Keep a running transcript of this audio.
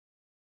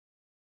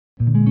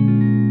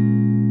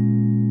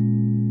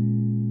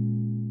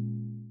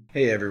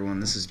Hey everyone,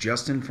 this is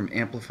Justin from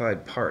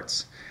Amplified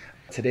Parts.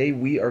 Today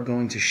we are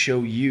going to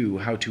show you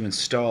how to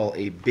install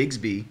a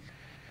Bigsby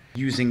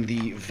using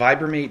the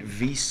Vibramate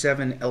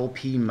V7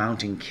 LP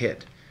mounting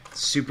kit.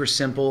 Super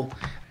simple,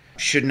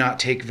 should not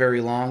take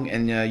very long,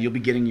 and you'll be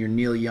getting your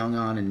Neil Young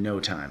on in no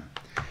time.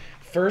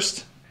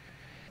 First,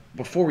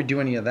 before we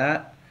do any of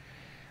that,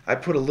 I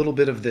put a little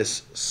bit of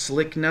this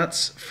slick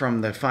Nutz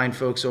from the fine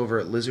folks over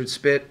at Lizard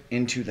Spit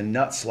into the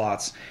nut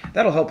slots.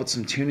 That'll help with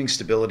some tuning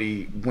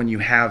stability when you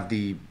have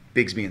the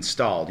Bigsby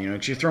installed. You know,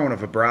 'cause you're throwing a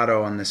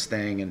vibrato on this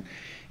thing, and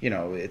you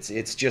know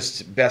it's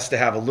just best to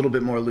have a little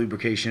bit more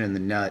lubrication in the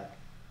nut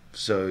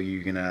so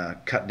you can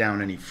cut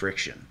down any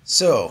friction.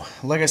 So,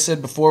 like I said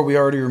before, we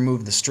already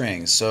removed the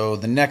strings. So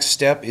the next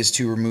step is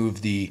to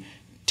remove the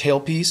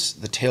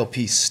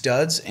tailpiece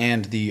studs,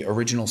 and the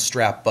original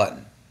strap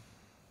button.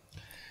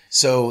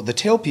 So the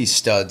tailpiece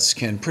studs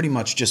can pretty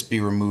much just be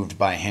removed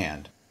by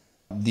hand.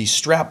 The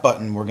strap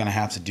button we're going to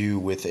have to do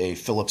with a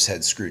Phillips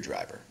head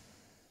screwdriver.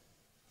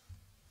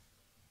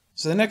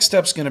 So the next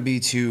step is going to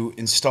be to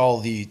install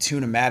the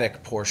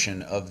tune-o-matic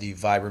portion of the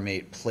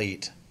Vibramate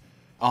plate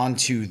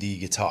onto the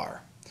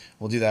guitar.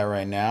 We'll do that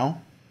right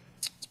now.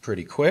 It's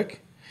pretty quick.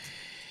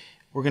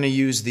 We're going to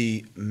use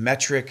the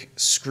metric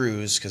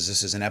screws because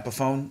this is an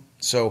Epiphone.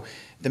 So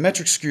the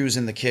metric screws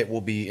in the kit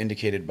will be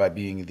indicated by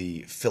being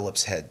the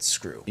Phillips head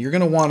screw. You're going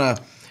to want to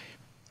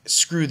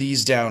screw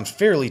these down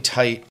fairly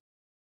tight.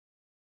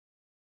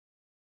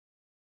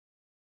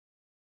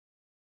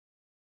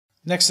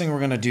 Next thing we're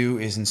going to do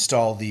is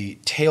install the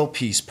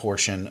tailpiece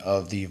portion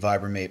of the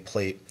Vibramate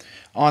plate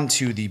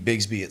onto the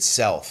Bigsby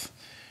itself.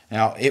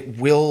 Now it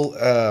will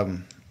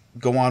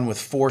go on with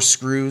 4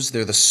 screws.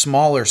 They're the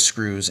smaller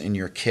screws in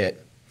your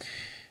kit.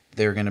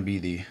 They're going to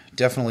be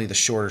definitely the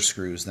shorter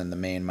screws than the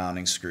main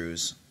mounting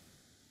screws.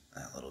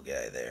 That little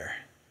guy there.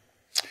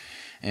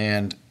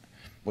 And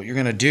what you're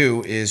going to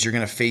do is you're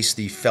going to face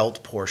the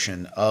felt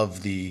portion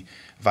of the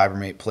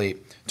Vibramate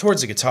plate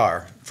towards the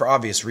guitar for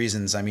obvious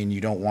reasons. I mean,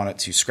 you don't want it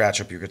to scratch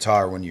up your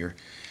guitar when you're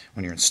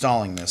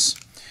installing this.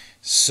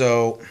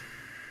 So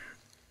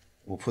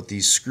we'll put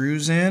these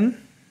screws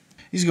in.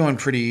 These go in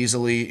pretty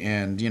easily,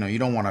 and you know, you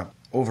don't want to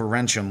over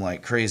wrench them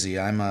like crazy.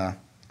 I'm a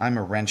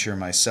wrencher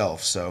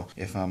myself, so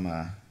if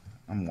I'm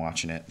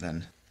watching it,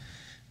 then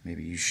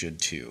maybe you should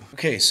too.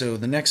 Okay, so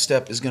the next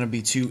step is going to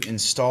be to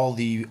install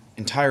the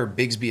entire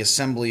Bigsby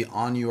assembly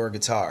on your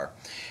guitar.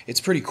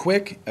 It's pretty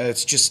quick.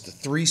 It's just a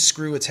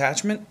 3-screw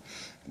attachment.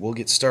 We'll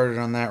get started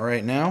on that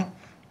right now.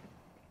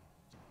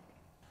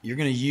 You're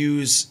going to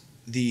use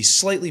the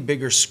slightly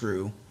bigger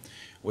screw,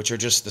 which are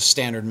just the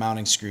standard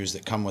mounting screws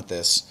that come with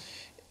this,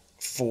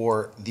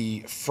 for the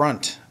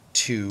front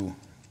 2.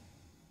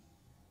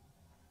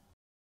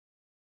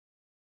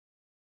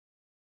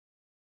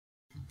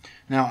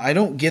 Now, I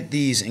don't get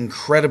these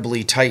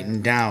incredibly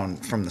tightened down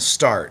from the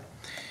start.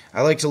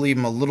 I like to leave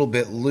them a little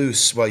bit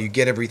loose while you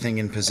get everything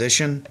in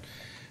position,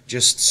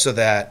 just so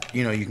that,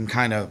 you know, you can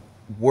kind of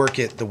work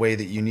it the way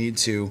that you need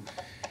to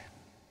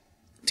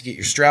get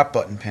your strap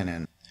button pin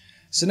in.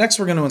 So next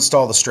we're going to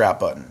install the strap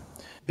button.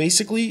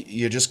 Basically,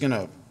 you're just going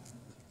to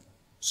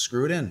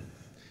screw it in.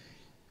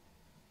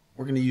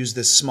 We're going to use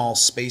this small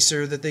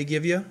spacer that they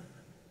give you.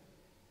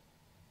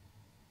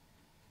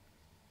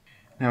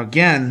 Now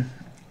again,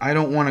 I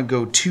don't want to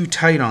go too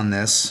tight on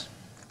this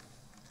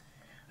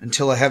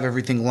until I have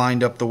everything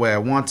lined up the way I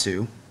want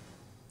to.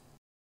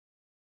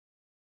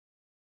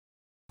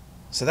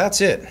 So that's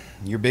it.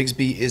 Your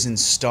Bigsby is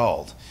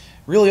installed.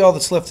 Really all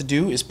that's left to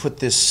do is put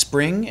this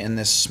spring and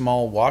this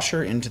small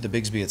washer into the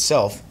Bigsby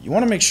itself. You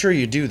want to make sure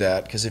you do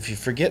that, because if you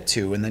forget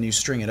to and then you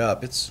string it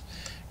up, it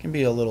can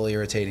be a little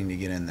irritating to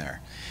get in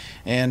there.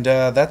 And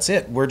that's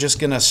it. We're just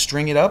going to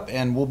string it up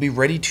and we'll be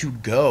ready to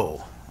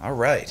go. All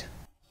right.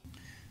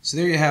 So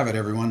there you have it,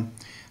 everyone.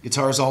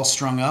 Guitar's all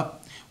strung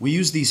up. We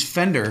use these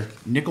Fender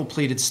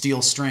nickel-plated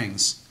steel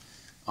strings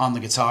on the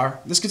guitar.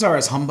 This guitar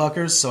has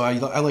humbuckers, so I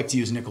like to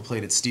use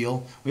nickel-plated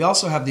steel. We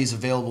also have these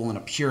available in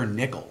a pure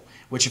nickel,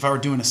 which if I were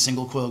doing a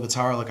single-coil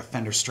guitar like a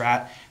Fender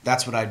Strat,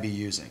 that's what I'd be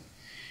using.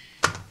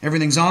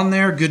 Everything's on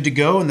there, good to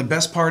go, and the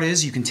best part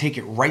is you can take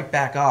it right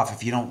back off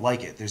if you don't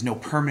like it. There's no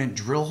permanent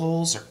drill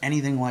holes or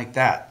anything like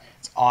that.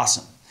 It's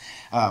awesome.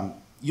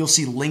 You'll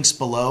see links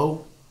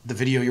below the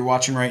video you're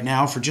watching right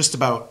now for just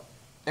about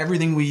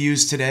everything we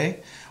use today,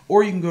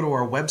 or you can go to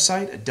our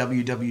website at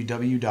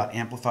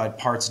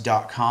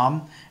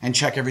www.amplifiedparts.com and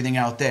check everything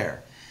out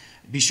there.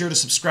 Be sure to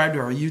subscribe to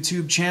our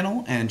YouTube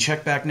channel and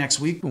check back next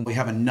week when we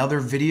have another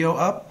video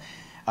up.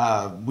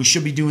 We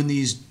should be doing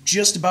these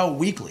just about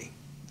weekly.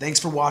 Thanks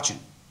for watching.